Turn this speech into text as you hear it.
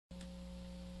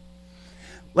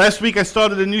Last week I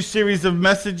started a new series of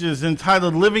messages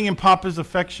entitled Living in Papa's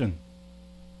Affection.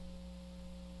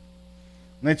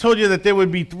 And I told you that there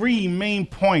would be three main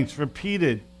points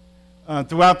repeated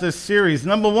throughout this series.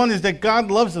 Number one is that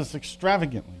God loves us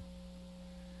extravagantly.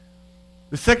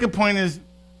 The second point is,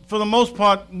 for the most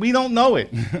part, we don't know it.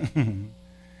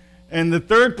 And the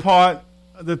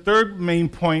third main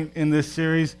point in this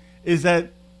series is that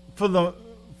for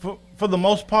the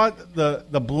most part,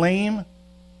 the blame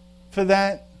for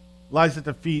that lies at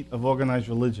the feet of organized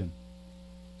religion.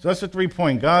 So that's the 3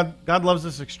 point. God loves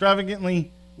us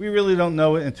extravagantly. We really don't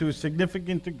know it, and to a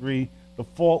significant degree, the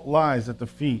fault lies at the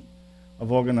feet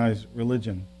of organized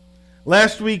religion.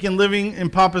 Last week in Living in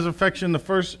Papa's Affection, the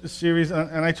first series,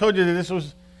 and I told you that this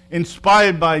was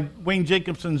inspired by Wayne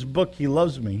Jacobson's book, He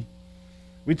Loves Me.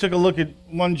 We took a look at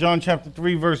 1 John chapter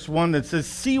 3, verse 1 that says,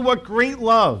 "See what great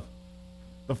love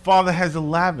the Father has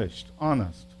lavished on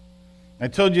us." I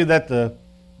told you that the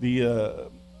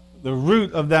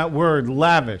root of that word,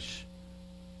 lavish,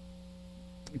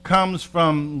 comes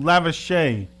from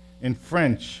lavisher in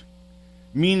French,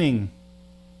 meaning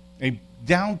a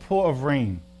downpour of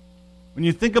rain. When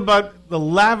you think about the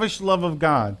lavish love of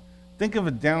God, think of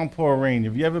a downpour of rain.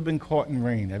 Have you ever been caught in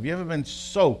rain? Have you ever been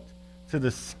soaked to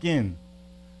the skin,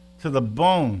 to the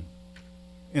bone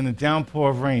in a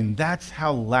downpour of rain? That's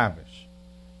how lavish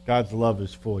God's love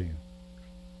is for you.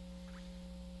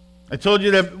 I told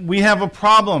you that we have a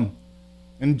problem,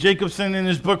 and Jacobson in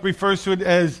his book refers to it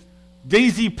as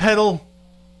daisy petal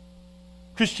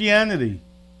Christianity.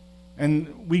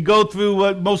 And we go through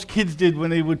what most kids did when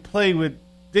they would play with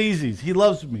daisies. He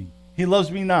loves me. He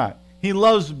loves me not. He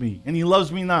loves me, and he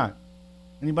loves me not.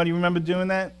 Anybody remember doing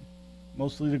that?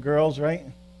 Mostly the girls, right?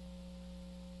 And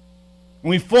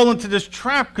we fall into this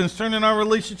trap concerning our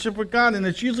relationship with God, and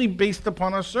it's usually based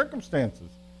upon our circumstances.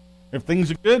 If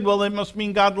things are good, well, it must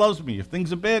mean God loves me. If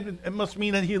things are bad, it must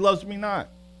mean that he loves me not.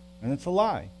 And it's a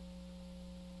lie.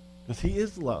 Because he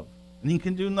is love, and he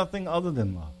can do nothing other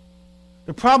than love.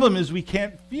 The problem is we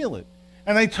can't feel it.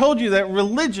 And I told you that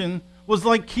religion was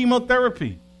like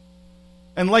chemotherapy.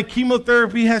 And like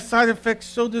chemotherapy has side effects,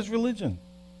 so does religion.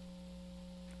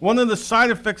 One of the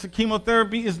side effects of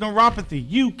chemotherapy is neuropathy.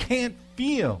 You can't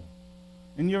feel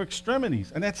in your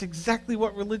extremities. And that's exactly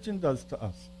what religion does to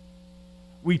us.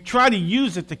 We try to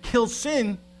use it to kill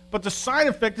sin, but the side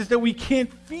effect is that we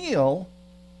can't feel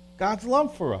God's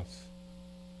love for us.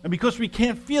 And because we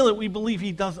can't feel it, we believe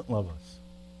he doesn't love us.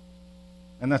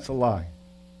 And that's a lie.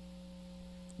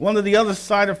 One of the other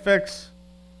side effects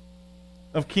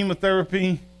of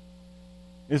chemotherapy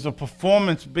is a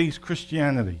performance-based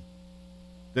Christianity.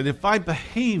 That if I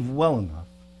behave well enough,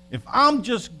 if I'm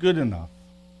just good enough,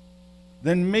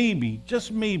 then maybe,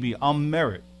 just maybe, I'll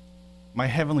merit my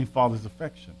Heavenly Father's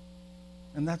affection.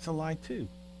 And that's a lie too.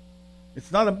 It's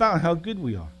not about how good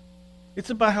we are. It's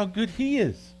about how good he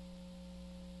is.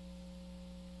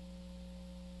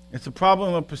 It's a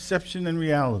problem of perception and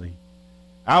reality.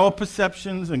 Our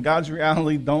perceptions and God's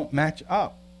reality don't match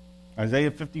up.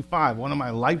 Isaiah 55, one of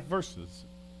my life verses,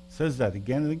 says that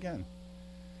again and again.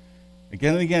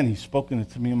 Again and again, he's spoken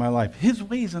it to me in my life. His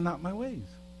ways are not my ways.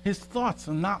 His thoughts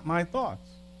are not my thoughts.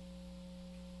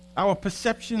 Our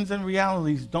perceptions and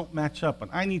realities don't match up, and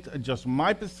I need to adjust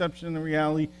my perception and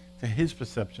reality to his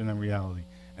perception and reality.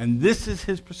 And this is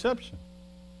his perception.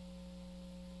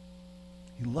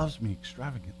 He loves me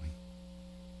extravagantly.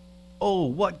 Oh,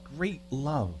 what great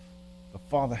love the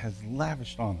Father has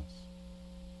lavished on us,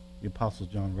 the Apostle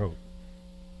John wrote.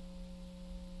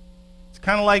 It's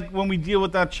kind of like when we deal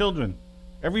with our children.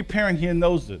 Every parent here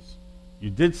knows this. You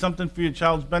did something for your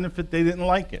child's benefit, they didn't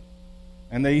like it.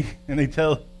 And they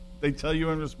tell you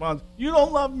in response, you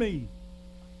don't love me.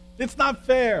 It's not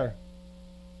fair.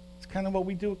 It's kind of what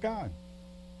we do with God.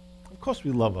 Of course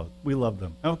we love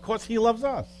them. And of course he loves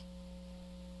us.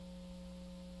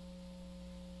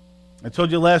 I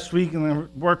told you last week, and I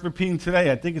worth repeating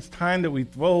today, I think it's time that we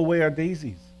throw away our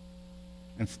daisies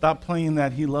and stop playing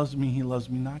that he loves me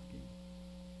not game.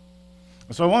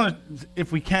 So I want to,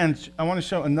 if we can, I want to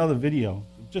show another video,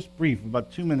 just brief,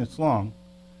 about 2 minutes long.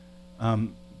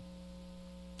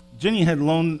 Jenny had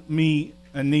loaned me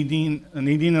and Nadine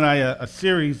and I a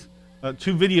series,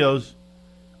 2 videos,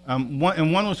 and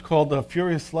one was called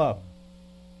Furious Love.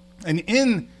 And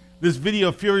in this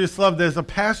video, Furious Love, there's a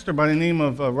pastor by the name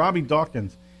of Robbie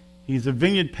Dawkins. He's a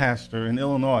vineyard pastor in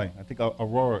Illinois, I think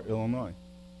Aurora, Illinois.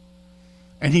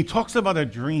 And he talks about a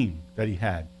dream that he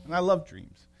had. And I love dreams.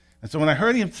 And so when I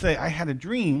heard him say, I had a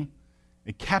dream,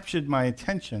 it captured my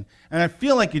attention. And I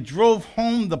feel like it drove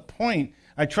home the point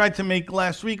I tried to make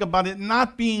last week about it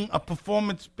not being a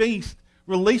performance-based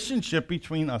relationship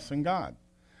between us and God.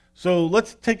 So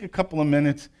let's take a couple of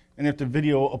minutes, and if the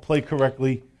video will play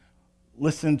correctly,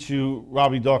 listen to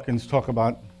Robbie Dawkins talk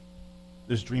about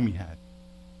this dream he had.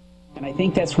 And I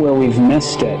think that's where we've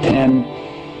missed it. And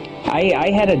I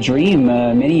had a dream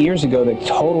many years ago that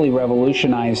totally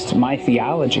revolutionized my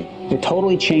theology. It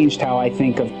totally changed how I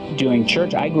think of doing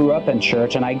church. I grew up in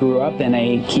church, and I grew up in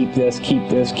a keep this,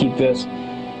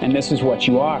 and this is what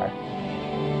you are.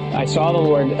 I saw the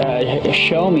Lord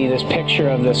show me this picture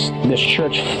of this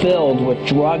church filled with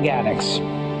drug addicts,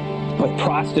 with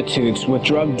prostitutes, with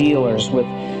drug dealers, with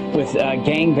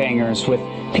gangbangers, with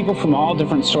people from all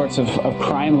different sorts of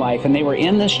crime life. And they were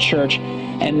in this church,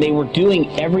 and they were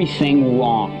doing everything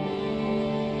wrong.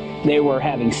 They were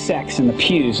having sex in the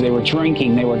pews. They were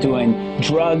drinking. They were doing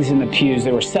drugs in the pews.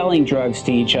 They were selling drugs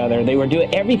to each other. They were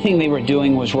doing everything they were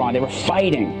doing was wrong. They were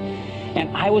fighting. And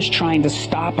I was trying to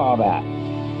stop all that.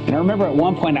 And I remember at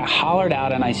one point I hollered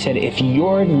out and I said, if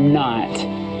you're not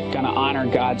going to honor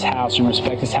God's house and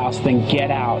respect his house, then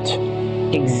get out.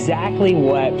 Exactly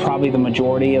what probably the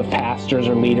majority of pastors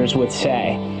or leaders would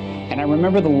say. And I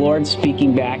remember the Lord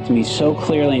speaking back to me so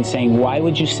clearly and saying, why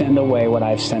would you send away what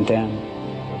I've sent in?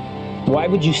 Why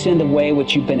would you send away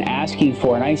what you've been asking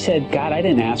for? And I said, God, I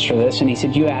didn't ask for this. And he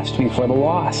said, you asked me for the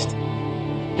lost.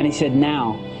 And he said,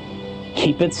 now,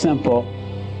 keep it simple,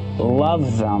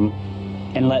 love them,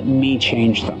 and let me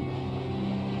change them.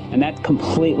 And that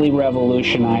completely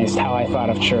revolutionized how I thought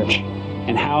of church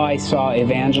and how I saw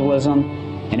evangelism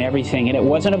and everything. And it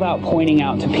wasn't about pointing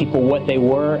out to people what they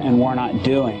were and were not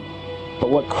doing, but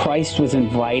what Christ was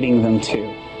inviting them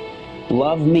to.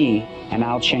 Love me, and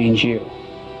I'll change you.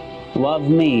 Love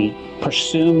me,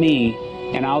 pursue me,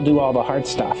 and I'll do all the hard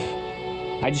stuff.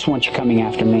 I just want you coming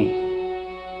after me.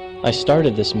 I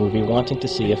started this movie wanting to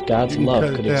see if God's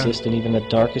love could exist in even the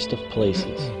darkest of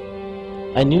places.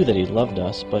 I knew that he loved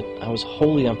us, but I was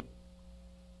wholly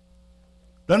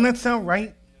Doesn't that sound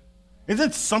right?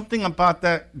 Isn't something about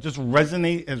that just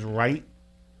resonate as right?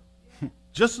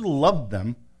 Just love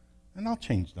them, and I'll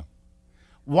change them.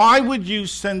 Why would you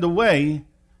send away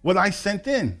what I sent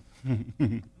in?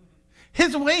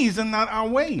 His ways are not our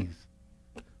ways.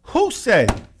 Who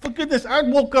said, for goodness, I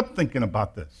woke up thinking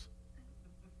about this.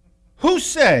 Who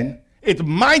said, it's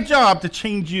my job to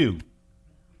change you?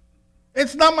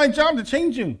 It's not my job to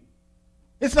change you.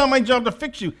 It's not my job to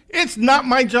fix you. It's not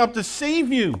my job to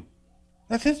save you.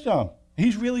 That's his job.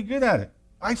 He's really good at it.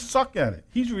 I suck at it.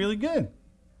 He's really good.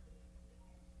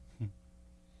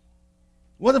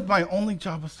 What if my only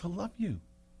job was to love you?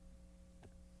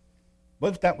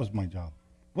 What if that was my job?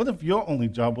 What if your only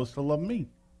job was to love me?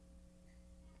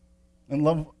 And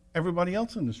love everybody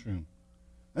else in this room?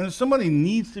 And if somebody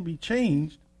needs to be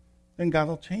changed, then God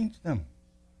will change them.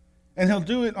 And he'll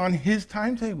do it on his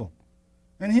timetable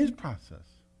and his process.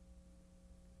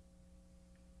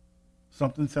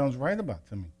 Something sounds right about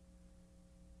to me.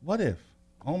 What if,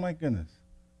 oh my goodness,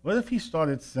 what if he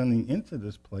started sending into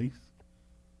this place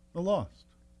the lost?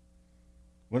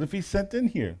 What if he sent in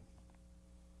here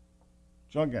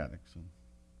drug addicts and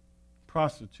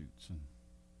prostitutes and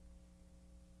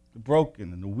the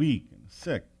broken and the weak and the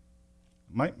sick?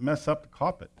 It might mess up the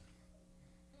carpet.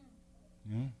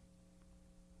 You know?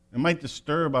 It might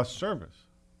disturb our service.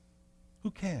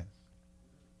 Who cares?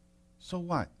 So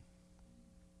what?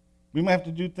 We might have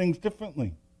to do things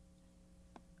differently.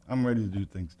 I'm ready to do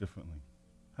things differently.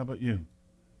 How about you?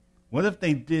 What if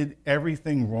they did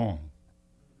everything wrong?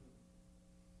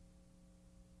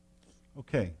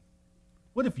 Okay.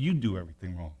 What if you do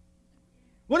everything wrong?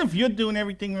 What if you're doing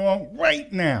everything wrong right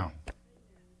now?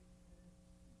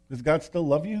 Does God still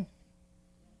love you?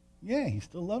 Yeah, he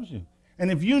still loves you.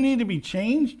 And if you need to be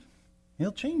changed,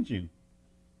 he'll change you.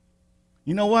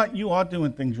 You know what? You are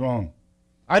doing things wrong.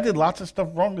 I did lots of stuff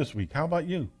wrong this week. How about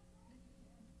you?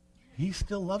 He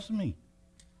still loves me.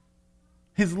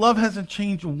 His love hasn't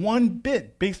changed one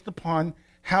bit based upon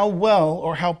how well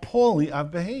or how poorly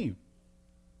I've behaved.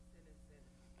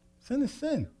 Sin is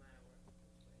sin.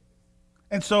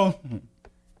 And so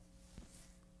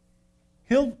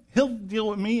he'll deal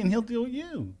with me and he'll deal with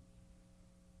you.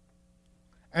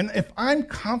 And if I'm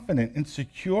confident and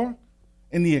secure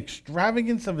in the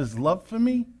extravagance of his love for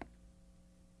me,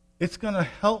 it's going to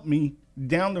help me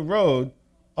down the road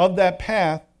of that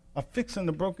path of fixing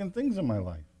the broken things in my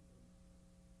life.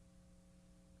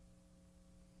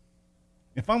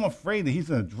 If I'm afraid that he's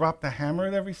going to drop the hammer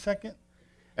at every second,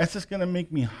 that's just going to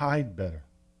make me hide better.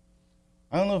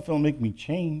 I don't know if it'll make me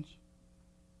change.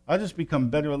 I'll just become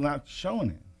better at not showing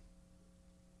it.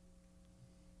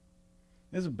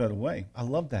 There's a better way. I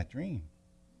love that dream.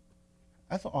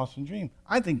 That's an awesome dream.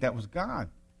 I think that was God.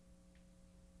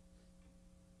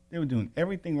 They were doing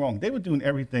everything wrong. They were doing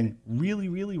everything really,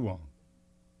 really wrong.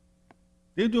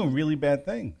 They were doing really bad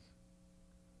things.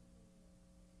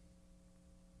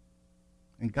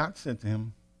 And God said to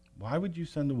him, why would you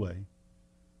send away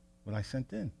what I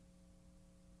sent in?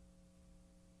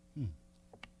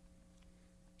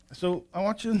 So I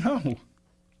want you to know,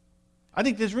 I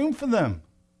think there's room for them.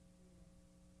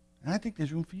 And I think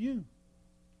there's room for you.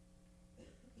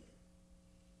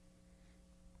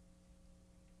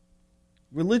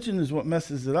 Religion is what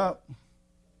messes it up.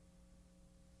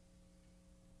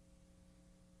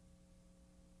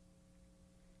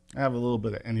 I have a little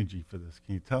bit of energy for this.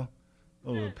 Can you tell? A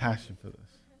little bit of passion for this.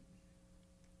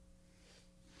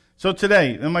 So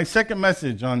today, in my second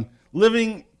message on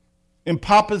living in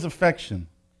Papa's affection,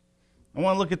 I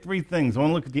want to look at three things. I want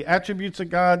to look at the attributes of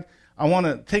God. I want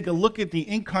to take a look at the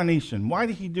incarnation. Why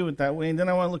did he do it that way? And then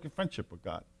I want to look at friendship with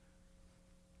God.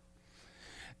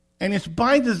 And it's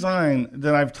by design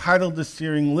that I've titled this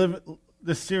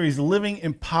series Living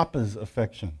in Papa's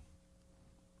Affection.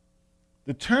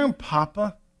 The term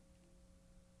Papa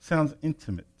sounds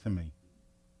intimate to me.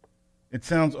 It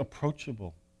sounds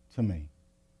approachable to me.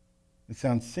 It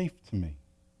sounds safe to me.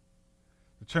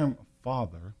 The term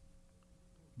Father,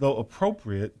 though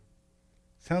appropriate,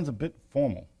 sounds a bit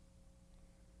formal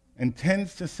and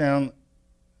tends to sound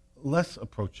less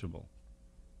approachable.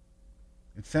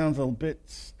 It sounds a bit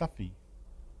stuffy.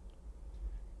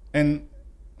 And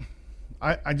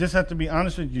I just have to be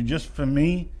honest with you, just for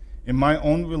me, in my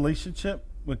own relationship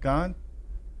with God,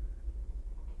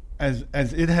 as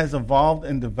it has evolved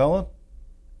and developed,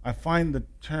 I find the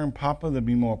term Papa to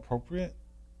be more appropriate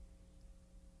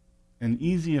and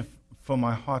easier for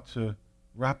my heart to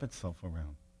wrap itself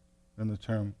around than the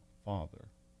term Father.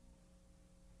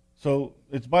 So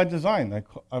it's by design.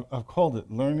 I've called it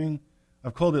living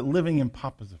in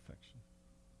Papa's affection.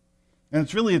 And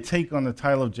it's really a take on the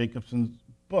title of Jacobson's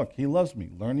book, He Loves Me,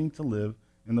 Learning to Live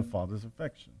in the Father's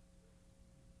Affection.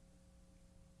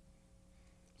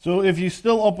 So if you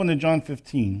still open to John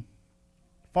 15,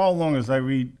 follow along as I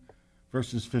read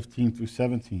verses 15 through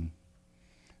 17.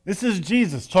 This is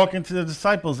Jesus talking to the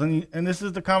disciples, and this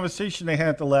is the conversation they had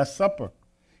at the Last Supper.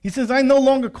 He says, I no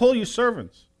longer call you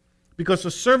servants, because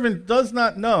a servant does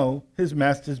not know his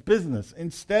master's business.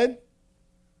 Instead,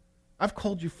 I've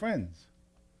called you friends.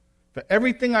 For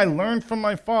everything I learned from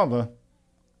my Father,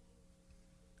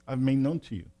 I've made known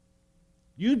to you.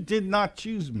 You did not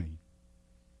choose me,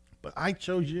 but I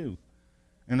chose you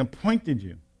and appointed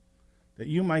you that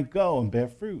you might go and bear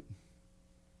fruit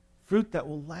that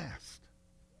will last.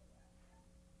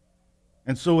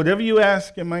 And so whatever you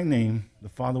ask in my name, the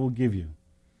Father will give you.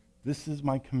 This is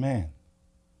my command.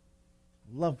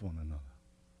 Love one another.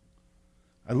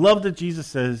 I love that Jesus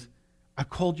says, I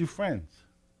called you friends.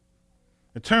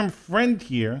 The term friend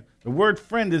here, the word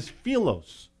friend is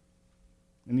philos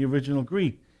in the original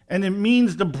Greek. And it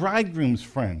means the bridegroom's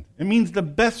friend. It means the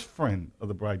best friend of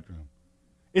the bridegroom.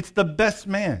 It's the best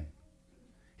man.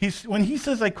 When he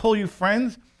says, I call you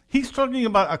friends, he's talking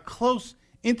about a close,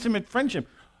 intimate friendship.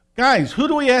 Guys, who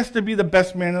do we ask to be the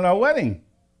best man at our wedding?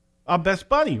 Our best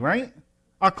buddy, right?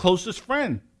 Our closest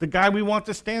friend. The guy we want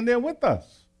to stand there with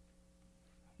us.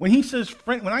 When he says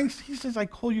friend, he says, I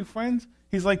call you friends,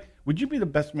 he's like, would you be the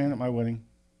best man at my wedding?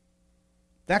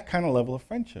 That kind of level of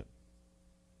friendship.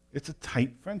 It's a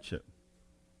tight friendship.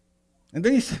 And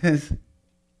then he says,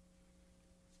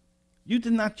 you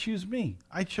did not choose me.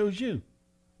 I chose you.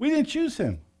 We didn't choose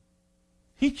him.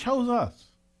 He chose us.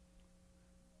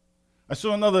 I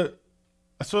saw another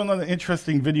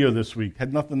interesting video this week.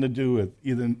 Had nothing to do with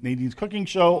either Nadine's cooking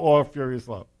show or Furious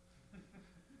Love.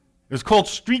 It was called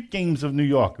Street Games of New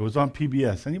York. It was on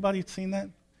PBS. Anybody seen that?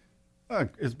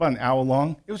 It's about an hour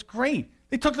long. It was great.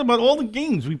 They talked about all the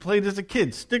games we played as a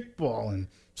kid. Stickball and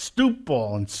stoop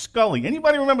ball and Scully.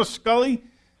 Anybody remember Scully?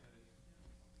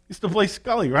 Used to play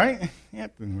Scully, right?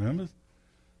 Anthony remembers.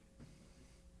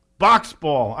 Box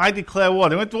ball. I declare war.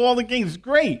 They went through all the games. It's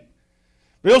great.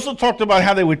 They also talked about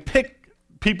how they would pick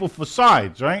people for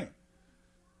sides, right?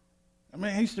 I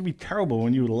mean, it used to be terrible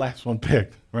when you were the last one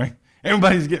picked, right?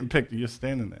 Everybody's getting picked and you're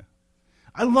standing there.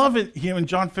 I love it here in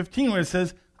John 15 where it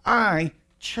says, I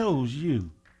chose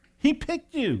you. He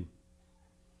picked you.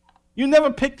 You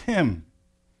never picked him.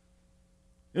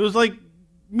 It was like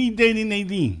me dating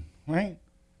Nadine, right?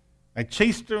 I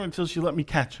chased her until she let me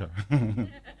catch her.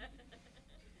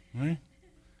 Right?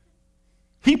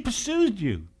 He pursued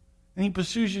you, and he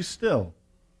pursues you still.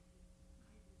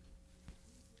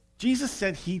 Jesus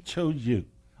said he chose you.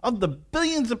 Of the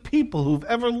billions of people who've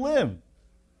ever lived,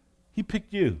 he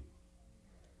picked you.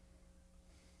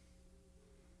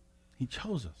 He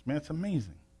chose us. Man, it's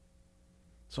amazing.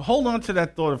 So hold on to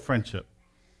that thought of friendship.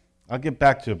 I'll get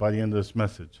back to it by the end of this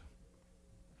message.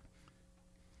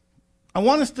 I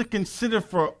want us to consider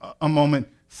for a moment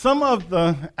some of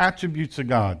the attributes of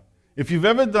God. If you've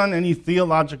ever done any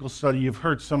theological study, you've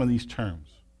heard some of these terms.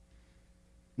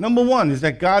 Number one is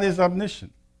that God is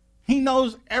omniscient. He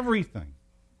knows everything.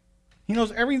 He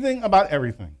knows everything about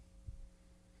everything.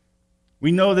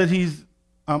 We know that he's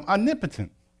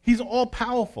omnipotent. He's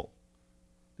all-powerful.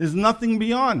 There's nothing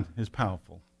beyond his power,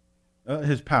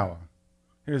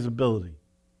 his ability.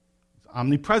 He's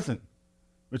omnipresent,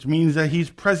 which means that he's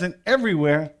present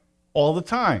everywhere all the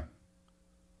time.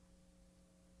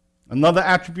 Another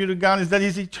attribute of God is that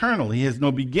he's eternal. He has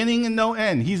no beginning and no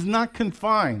end. He's not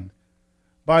confined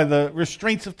by the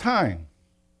restraints of time.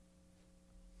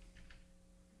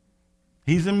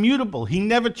 He's immutable. He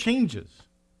never changes.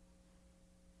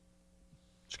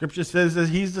 Scripture says that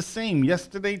he's the same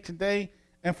yesterday, today,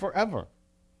 and forever.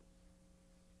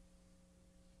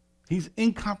 He's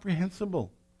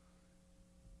incomprehensible.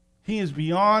 He is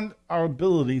beyond our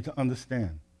ability to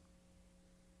understand.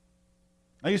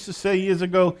 I used to say years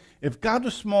ago, if God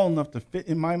was small enough to fit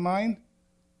in my mind,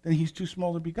 then he's too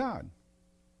small to be God.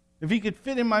 If he could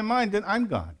fit in my mind, then I'm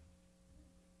God.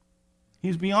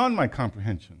 He's beyond my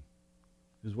comprehension.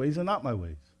 His ways are not my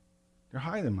ways. They're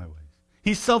higher than my ways.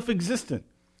 He's self-existent.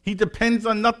 He depends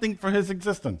on nothing for his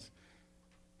existence.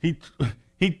 He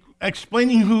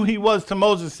explaining who he was to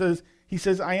Moses he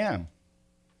says, I am.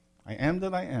 I am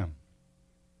that I am.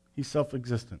 He's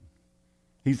self-existent.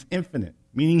 He's infinite,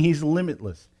 meaning he's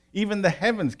limitless. Even the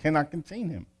heavens cannot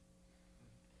contain him.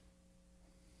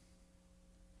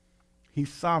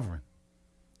 He's sovereign.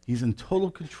 He's in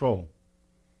total control.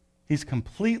 He's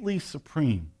completely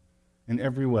supreme in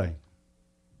every way.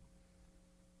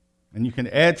 And you can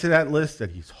add to that list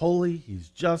that he's holy, he's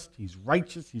just, he's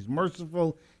righteous, he's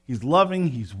merciful, he's loving,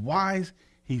 he's wise,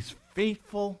 he's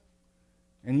faithful,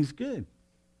 and he's good.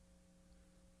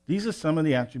 These are some of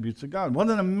the attributes of God. What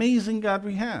an amazing God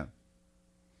we have.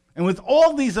 And with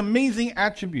all these amazing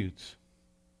attributes,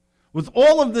 with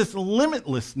all of this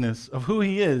limitlessness of who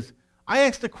he is, I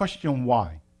ask the question,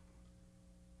 why?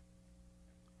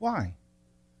 Why?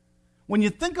 When you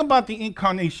think about the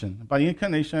incarnation, by the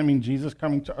incarnation I mean Jesus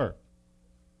coming to earth,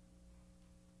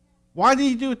 why did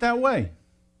he do it that way?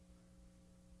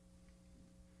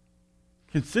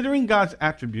 Considering God's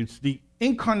attributes, the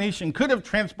incarnation could have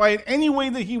transpired any way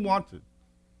that he wanted.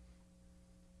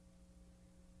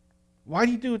 Why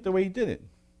did he do it the way he did it?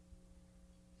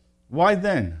 Why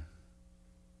then?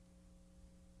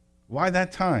 Why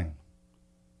that time?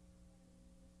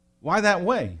 Why that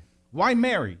way? Why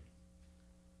Mary?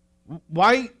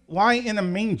 Why in a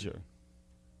manger?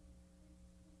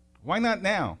 Why not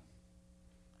now?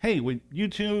 Hey, with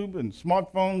YouTube and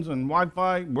smartphones and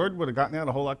Wi-Fi, word would have gotten out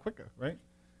a whole lot quicker, right?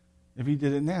 If he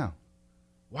did it now.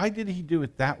 Why did he do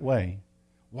it that way?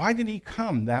 Why did he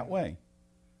come that way?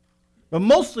 But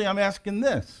mostly I'm asking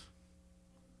this.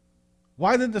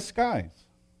 Why the disguise?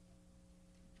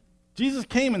 Jesus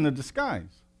came in the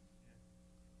disguise.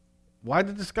 Why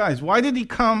the disguise? Why did he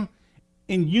come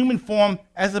in human form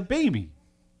as a baby?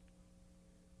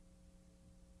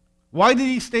 Why did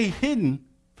he stay hidden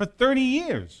for 30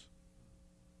 years?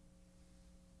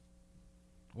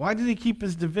 Why did he keep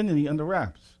his divinity under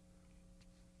wraps?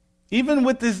 Even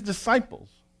with his disciples,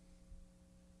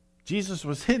 Jesus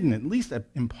was hidden, at least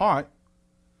in part,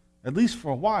 at least for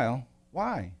a while.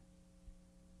 Why?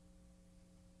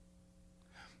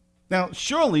 Now,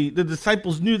 surely the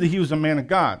disciples knew that he was a man of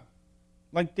God,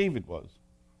 like David was,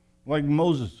 like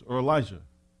Moses or Elijah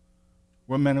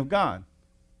were men of God.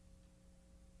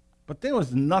 But there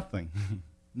was nothing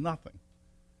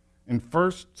in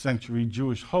first century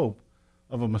Jewish hope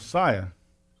of a Messiah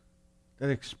that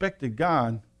expected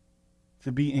God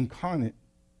to be incarnate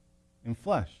in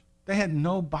flesh. They had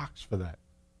no box for that.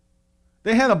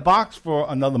 They had a box for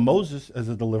another Moses as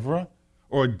a deliverer,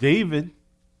 or David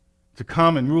to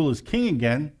come and rule as king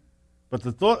again, but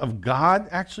the thought of God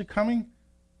actually coming,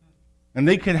 and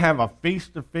they could have a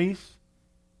face-to-face,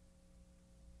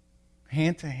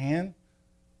 hand-to-hand,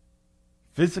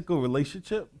 physical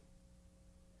relationship,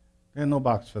 they had no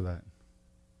box for that.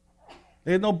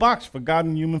 They had no box for God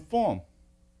in human form.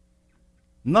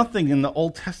 Nothing in the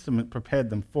Old Testament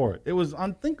prepared them for it. It was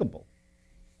unthinkable.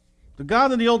 The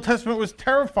God of the Old Testament was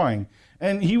terrifying,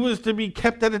 and he was to be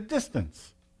kept at a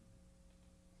distance.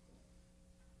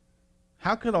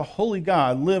 How could a holy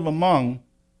God live among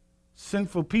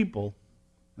sinful people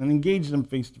and engage them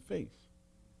face to face?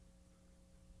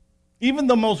 Even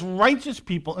the most righteous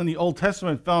people in the Old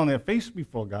Testament fell on their face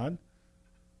before God,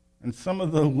 and some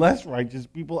of the less righteous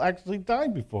people actually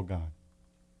died before God.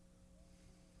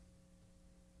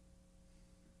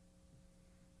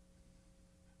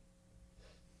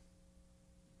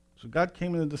 So God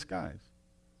came in a disguise.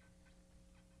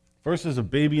 First as a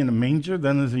baby in a manger,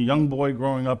 then as a young boy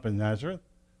growing up in Nazareth,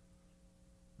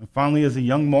 and finally as a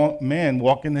young man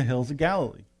walking the hills of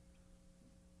Galilee.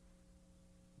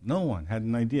 No one had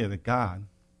an idea that God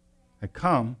had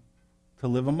come to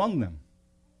live among them.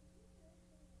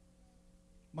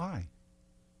 Why?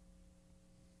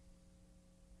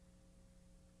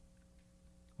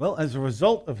 Well, as a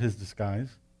result of his disguise,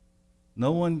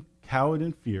 no one cowered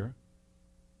in fear.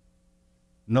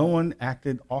 No one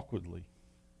acted awkwardly.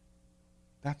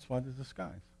 That's why the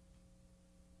disguise.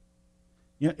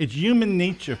 You know, it's human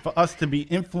nature for us to be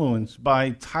influenced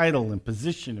by title and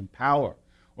position and power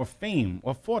or fame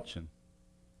or fortune.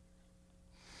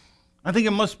 I think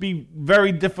it must be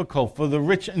very difficult for the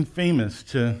rich and famous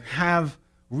to have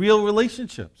real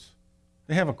relationships.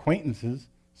 They have acquaintances.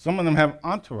 Some of them have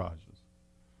entourages.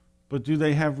 But do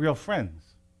they have real friends?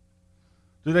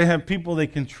 Do they have people they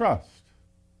can trust?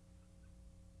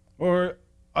 Or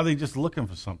are they just looking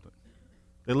for something?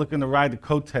 They're looking to ride the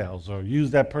coattails or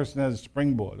use that person as a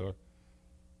springboard or,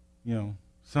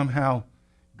 somehow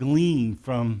glean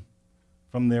from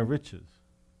their riches.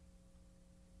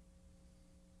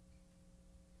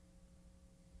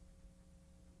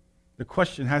 The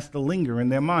question has to linger in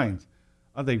their minds.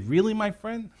 Are they really my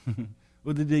friend?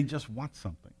 Or did they just want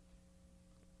something?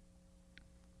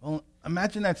 Well,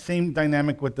 imagine that same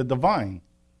dynamic with the divine.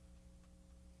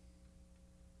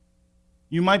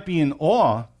 You might be in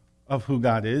awe of who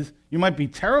God is. You might be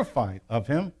terrified of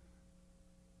him.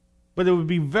 But it would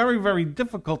be very, very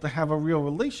difficult to have a real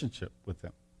relationship with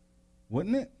him.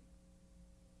 Wouldn't it?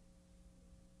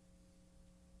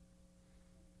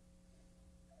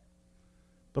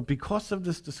 But because of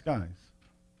this disguise,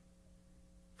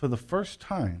 for the first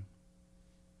time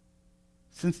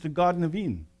since the Garden of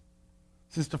Eden,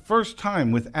 since the first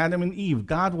time with Adam and Eve,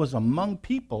 God was among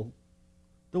people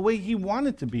the way he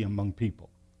wanted to be among people.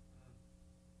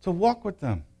 To walk with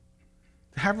them,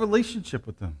 to have a relationship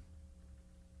with them.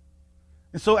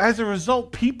 And so as a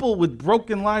result, people with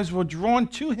broken lives were drawn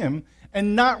to him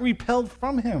and not repelled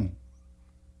from him.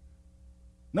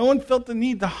 No one felt the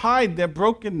need to hide their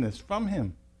brokenness from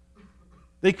him.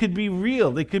 They could be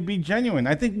real. They could be genuine.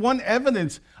 I think one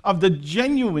evidence of the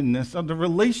genuineness of the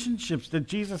relationships that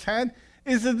Jesus had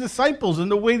is the disciples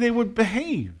and the way they would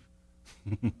behave.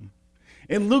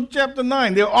 In Luke chapter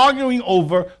 9, they're arguing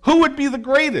over who would be the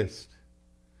greatest.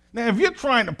 Now, if you're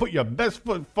trying to put your best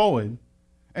foot forward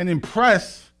and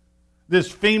impress this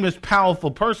famous,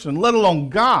 powerful person, let alone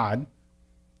God,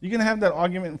 you're going to have that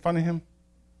argument in front of him?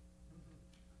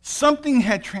 Something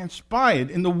had transpired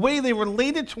in the way they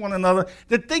related to one another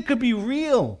that they could be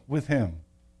real with him.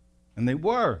 And they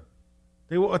were.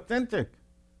 They were authentic.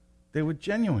 They were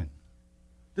genuine.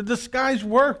 The disguise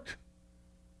worked.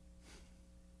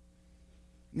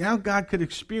 Now God could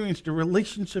experience the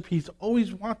relationship he's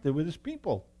always wanted with his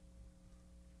people.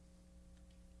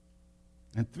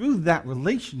 And through that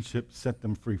relationship, set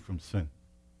them free from sin.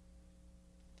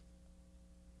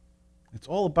 It's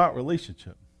all about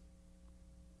relationship.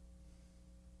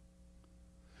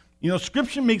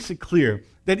 Scripture makes it clear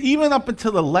that even up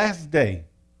until the last day,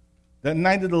 that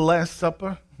night of the Last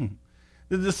Supper,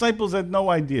 the disciples had no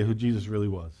idea who Jesus really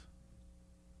was.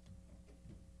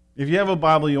 If you have a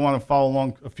Bible, you want to follow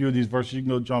along a few of these verses, you can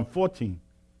go to John 14.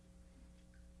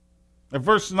 At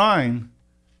verse 9,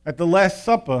 at the Last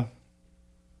Supper,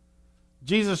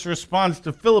 Jesus responds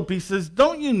to Philip. He says,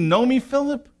 "Don't you know me,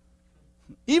 Philip?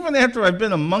 Even after I've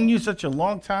been among you such a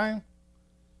long time,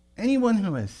 anyone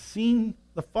who has seen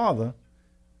the Father,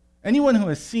 anyone who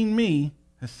has seen me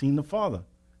has seen the Father.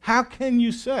 How can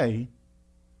you say,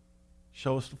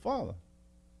 'Show us the Father'?"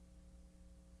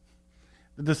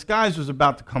 The disguise was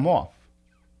about to come off.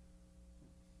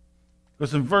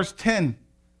 Because in verse 10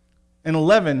 and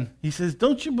 11, he says,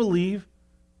 "Don't you believe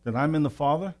that I'm in the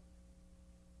Father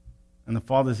and the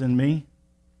Father's in me?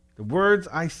 The words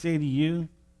I say to you,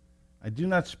 I do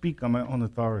not speak on my own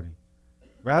authority.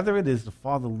 Rather, it is the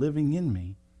Father living in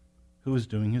me who is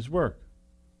doing his work.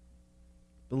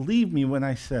 Believe me when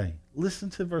I say,"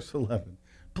 listen to verse 11,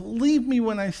 "believe me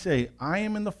when I say, I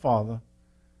am in the Father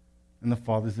and the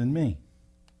Father's in me."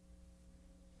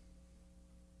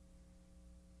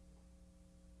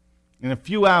 In a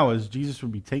few hours, Jesus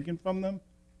would be taken from them.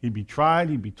 He'd be tried,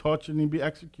 he'd be tortured, and he'd be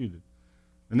executed.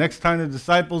 The next time the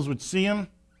disciples would see him,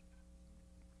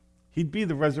 he'd be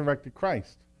the resurrected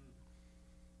Christ.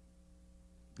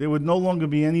 There would no longer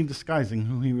be any disguising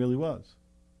who he really was.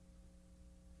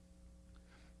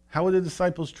 How would the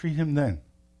disciples treat him then?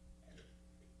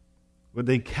 Would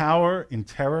they cower in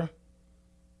terror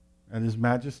at his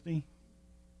majesty?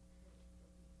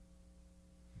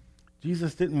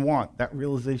 Jesus didn't want that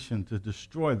realization to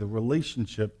destroy the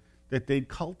relationship that they'd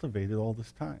cultivated all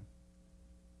this time.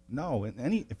 No,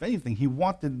 if anything, he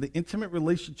wanted the intimate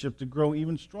relationship to grow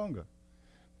even stronger.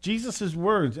 Jesus'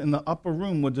 words in the upper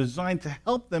room were designed to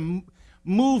help them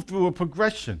move through a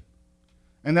progression.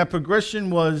 And that progression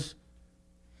was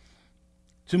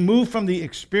to move from the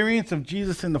experience of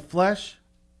Jesus in the flesh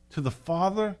to the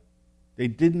Father they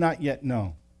did not yet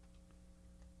know.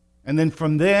 And then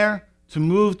from there, to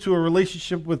move to a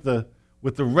relationship with the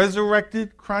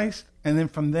resurrected Christ, and then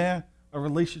from there, a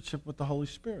relationship with the Holy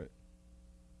Spirit.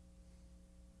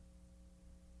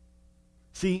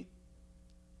 See,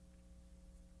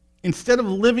 instead of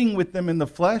living with them in the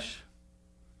flesh,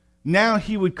 now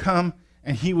he would come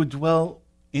and he would dwell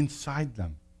inside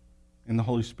them in the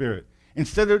Holy Spirit.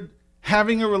 Instead of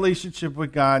having a relationship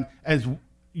with God as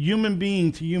human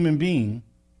being to human being,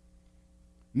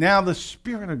 now the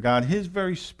Spirit of God, his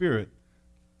very Spirit,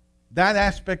 that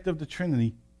aspect of the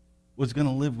Trinity was going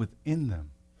to live within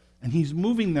them. And he's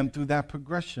moving them through that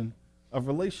progression of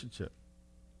relationship.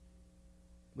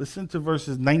 Listen to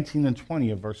verses 19 and 20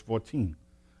 of verse 14,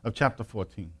 of chapter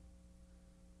 14.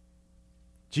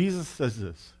 Jesus says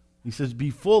this. He says,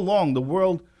 "Before long, the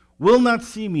world will not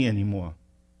see me anymore,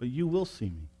 but you will see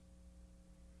me.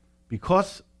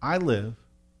 Because I live,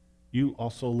 you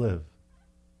also live.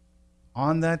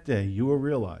 On that day, you will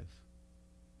realize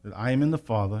that I am in the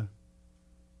Father,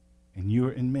 and you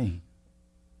are in me,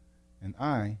 and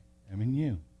I am in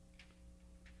you."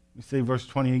 Let me say verse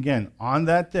 20 again. "On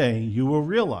that day, you will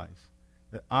realize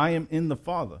that I am in the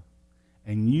Father,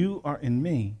 and you are in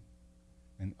me,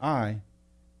 and I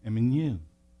am in you."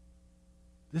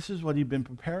 This is what he'd been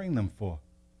preparing them for.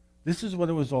 This is what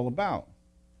it was all about.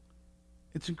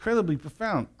 It's incredibly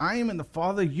profound. I am in the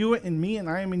Father, you are in me, and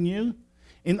I am in you.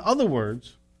 In other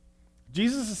words,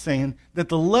 Jesus is saying that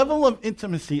the level of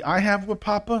intimacy I have with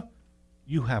Papa,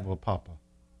 you have with Papa.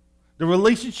 The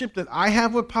relationship that I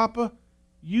have with Papa,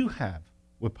 you have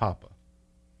with Papa.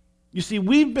 You see,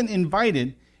 we've been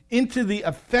invited into the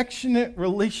affectionate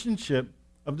relationship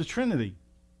of the Trinity.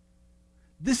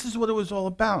 This is what it was all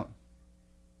about.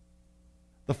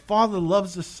 The Father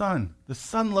loves the Son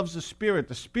loves the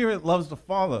Spirit loves the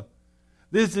Father.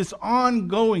 There's this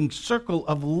ongoing circle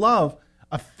of love,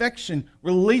 affection,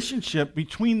 relationship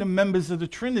between the members of the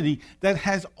Trinity that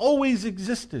has always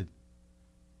existed.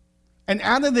 And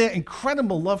out of their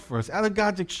incredible love for us, out of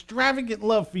God's extravagant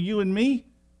love for you and me,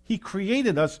 he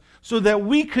created us so that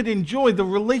we could enjoy the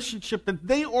relationship that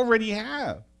they already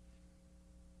have.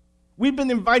 We've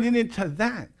been invited into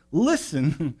that.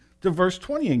 Listen to verse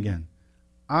 20 again.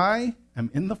 I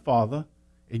am in the Father,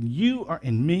 and you are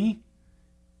in me,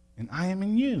 and I am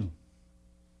in you.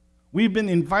 We've been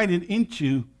invited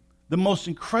into the most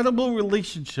incredible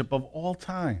relationship of all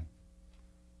time.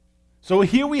 So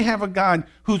here we have a God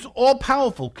who's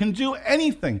all-powerful, can do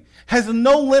anything, has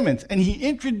no limits, and he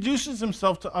introduces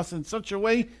himself to us in such a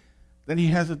way that he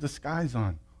has a disguise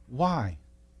on. Why?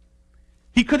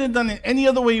 He could have done it any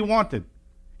other way he wanted.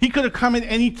 He could have come at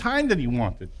any time that he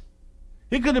wanted.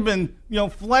 It could have been,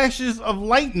 flashes of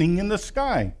lightning in the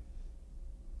sky.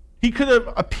 He could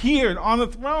have appeared on the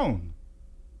throne.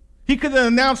 He could have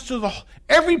announced to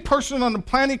every person on the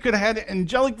planet could have had an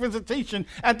angelic visitation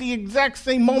at the exact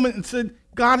same moment and said,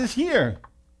 God is here.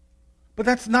 But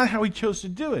that's not how he chose to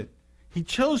do it. He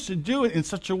chose to do it in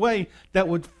such a way that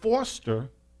would foster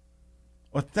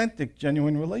authentic,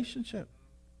 genuine relationship.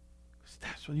 Because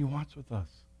that's what he wants with us.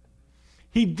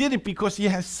 He did it because he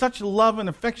has such love and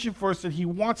affection for us that he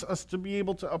wants us to be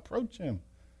able to approach him,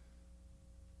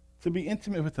 to be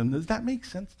intimate with him. Does that make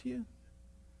sense to you?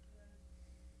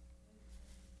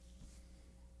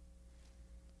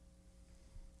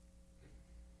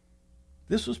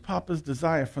 This was Papa's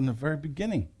desire from the very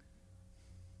beginning.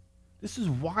 This is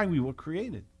why we were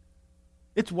created.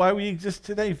 It's why we exist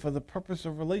today, for the purpose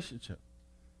of relationship.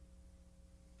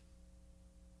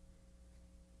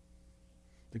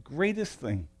 The greatest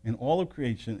thing in all of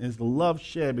creation is the love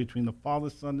shared between the Father,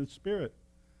 Son, and Spirit.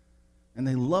 And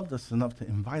they loved us enough to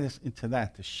invite us into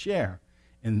that, to share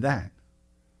in that.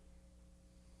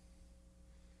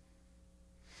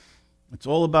 It's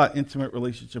all about intimate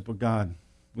relationship with God,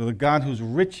 with a God who's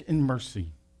rich in mercy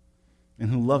and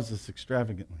who loves us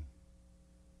extravagantly.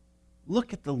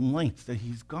 Look at the lengths that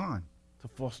he's gone to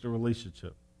foster a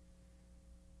relationship.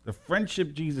 The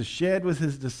friendship Jesus shared with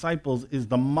his disciples is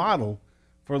the model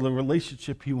for the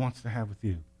relationship he wants to have with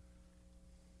you.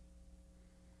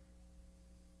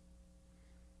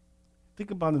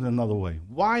 Think about it another way.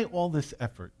 Why all this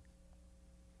effort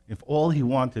if all he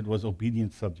wanted was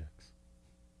obedient subjects?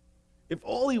 If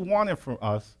all he wanted from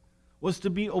us was to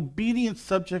be obedient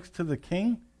subjects to the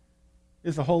king,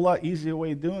 there's a whole lot easier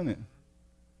way of doing it.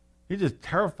 He just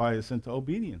terrified us into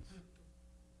obedience.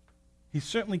 He's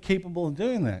certainly capable of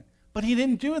doing that. But he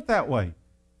didn't do it that way,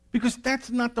 because that's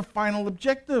not the final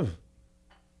objective.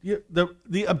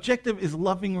 The objective is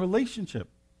loving relationship.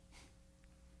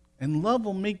 And love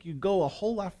will make you go a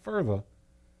whole lot further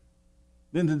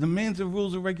than the demands of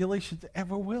rules and regulations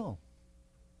ever will.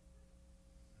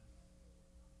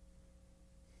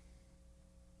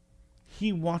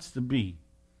 He wants to be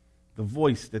the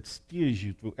voice that steers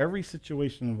you through every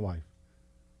situation of life.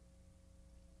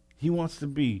 He wants to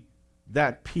be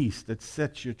that peace that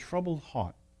sets your troubled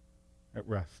heart at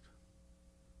rest.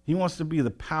 He wants to be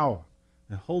the power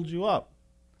that holds you up,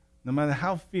 no matter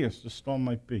how fierce the storm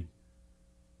might be.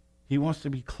 He wants to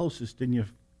be closest than your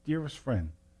dearest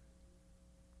friend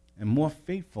and more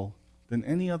faithful than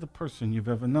any other person you've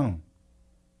ever known.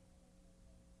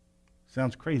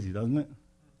 Sounds crazy, doesn't it?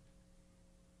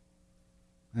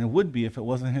 And it would be if it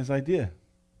wasn't his idea.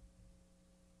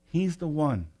 He's the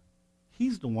one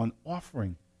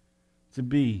offering to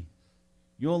be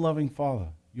your loving father,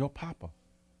 your papa.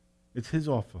 It's his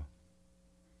offer.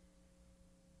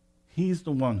 He's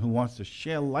the one who wants to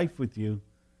share life with you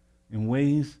in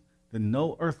ways that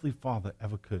no earthly father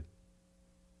ever could.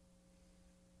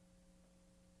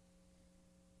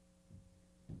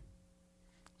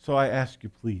 So I ask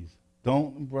you, please,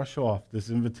 don't brush off this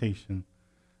invitation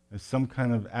as some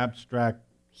kind of abstract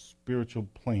spiritual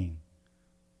plane.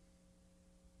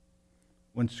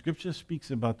 When Scripture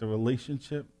speaks about the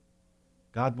relationship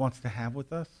God wants to have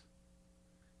with us,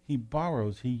 he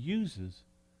uses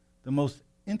the most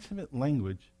intimate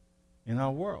language in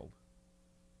our world.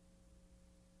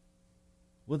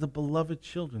 We're the beloved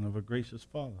children of a gracious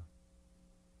Father.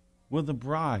 We're the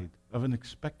bride of an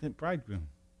expectant bridegroom.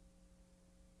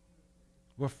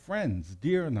 We're friends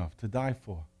dear enough to die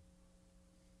for.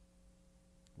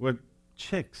 We're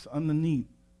chicks underneath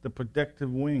the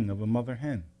protective wing of a mother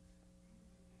hen.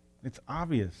 It's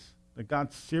obvious that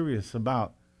God's serious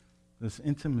about this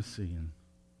intimacy and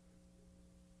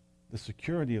the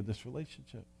security of this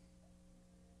relationship.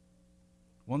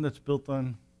 One that's built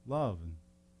on love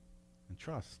and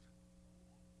trust.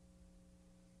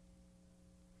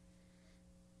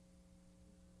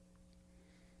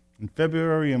 In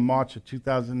February and March of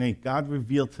 2008, God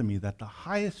revealed to me that the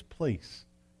highest place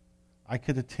I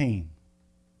could attain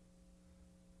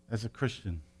as a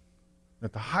Christian,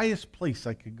 that the highest place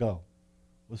I could go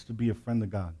was to be a friend of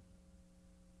God.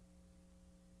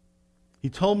 He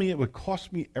told me it would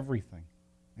cost me everything,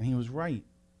 and he was right.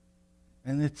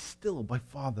 And it's still by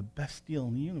far the best deal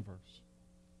in the universe.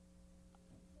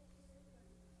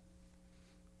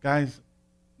 Guys,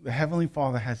 the Heavenly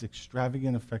Father has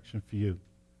extravagant affection for you.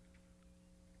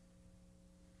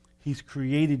 He's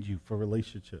created you for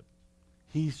relationship.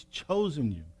 He's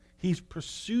chosen you. He's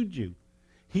pursued you.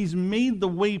 He's made the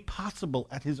way possible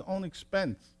at his own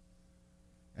expense.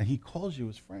 And he calls you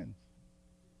his friend.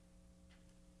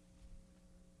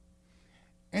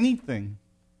 Anything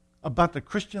about the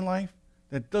Christian life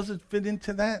that doesn't fit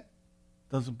into that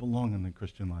doesn't belong in the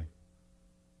Christian life.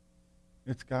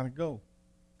 It's got to go.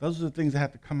 Those are the things that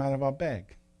have to come out of our bag.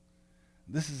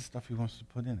 This is the stuff he wants to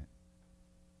put in it.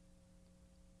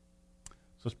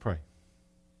 So let's pray.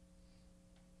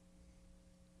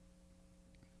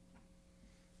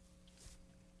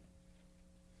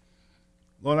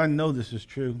 Lord, I know this is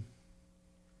true.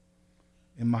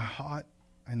 In my heart,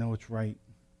 I know it's right.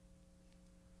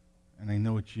 And I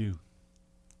know it's you.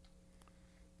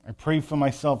 I pray for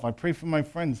myself. I pray for my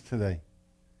friends today.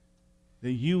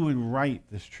 That you would write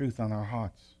this truth on our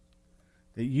hearts.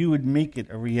 That you would make it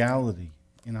a reality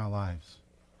in our lives.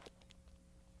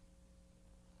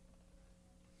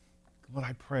 Lord,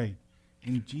 I pray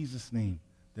in Jesus' name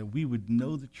that we would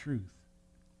know the truth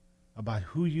about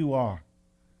who you are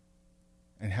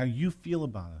and how you feel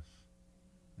about us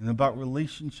and about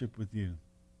relationship with you.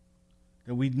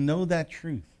 That we'd know that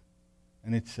truth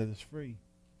and it set us free.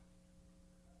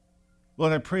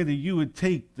 Lord, I pray that you would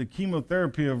take the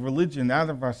chemotherapy of religion out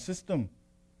of our system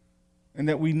and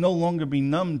that we no longer be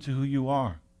numb to who you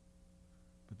are,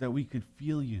 but that we could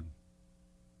feel you.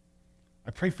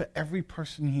 I pray for every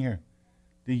person here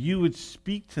that you would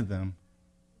speak to them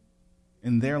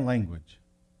in their language,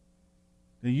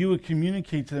 that you would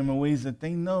communicate to them in ways that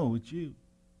they know it's you.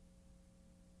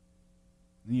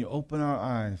 And you open our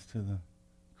eyes to the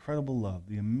incredible love,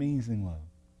 the amazing love,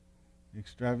 the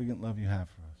extravagant love you have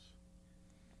for us.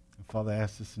 And Father, I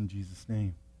ask this in Jesus'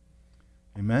 name.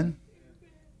 Amen?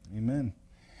 Amen.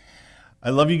 I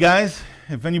love you guys.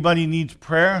 If anybody needs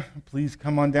prayer, please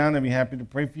come on down. I'd be happy to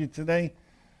pray for you today.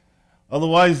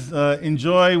 Otherwise,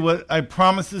 enjoy what I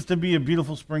promise is to be a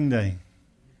beautiful spring day.